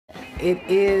it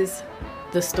is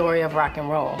the story of rock and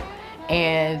roll.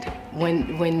 And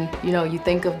when you know, you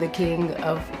think of the king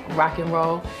of rock and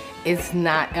roll, it's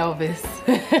not Elvis.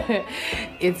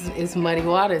 it's Muddy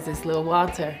Waters, it's Lil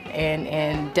Walter,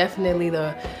 and definitely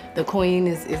the queen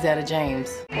is Etta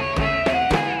James.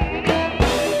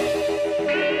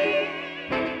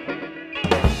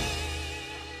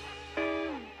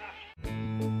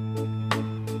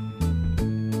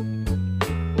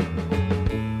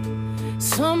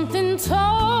 Something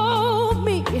told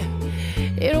me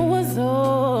it was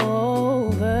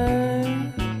over.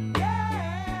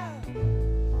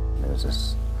 There was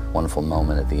this wonderful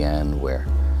moment at the end where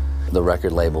the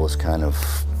record label is kind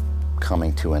of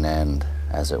coming to an end,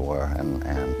 as it were,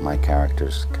 and my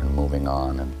character's kind of moving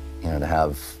on. And, you know, to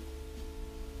have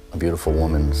a beautiful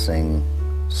woman sing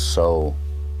so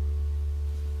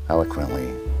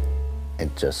eloquently,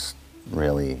 it just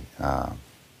really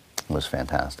was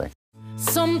fantastic.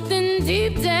 Something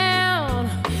deep down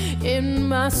in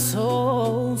my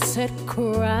soul said,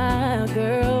 cry,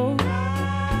 girl.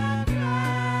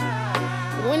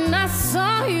 When I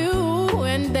saw you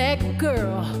and that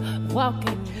girl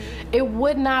walking. It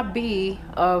would not be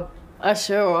a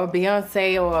Usher or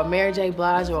Beyoncé or Mary J.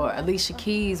 Blige or Alicia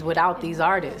Keys without these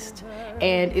artists.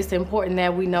 And it's important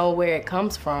that we know where it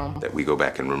comes from. That we go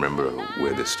back and remember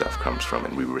where this stuff comes from,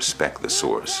 and we respect the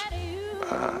source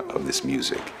of this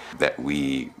music. That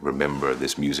we remember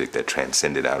this music that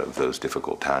transcended out of those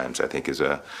difficult times, I think is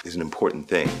an important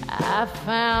thing. I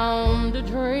found a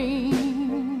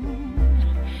dream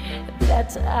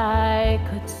that I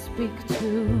could speak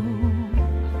to.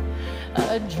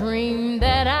 A dream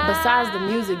that Besides the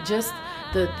music, just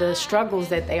the struggles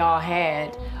that they all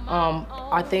had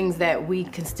are things that we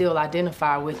can still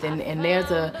identify with. And there's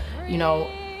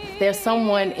there's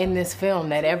someone in this film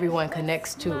that everyone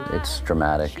connects to. It's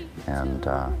dramatic and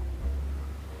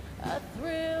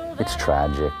it's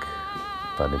tragic,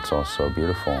 but it's also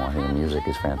beautiful. I think the music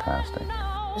is fantastic.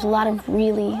 There's a lot of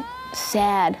really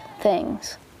sad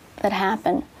things that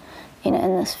happen, in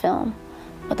this film,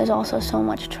 but there's also so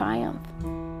much triumph.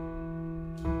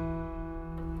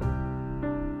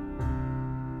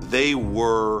 They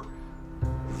were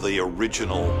the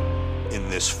original in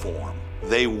this form.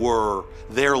 They were,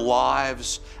 their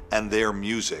lives and their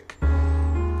music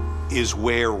is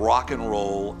where rock and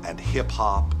roll and hip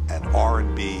hop and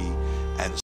R&B and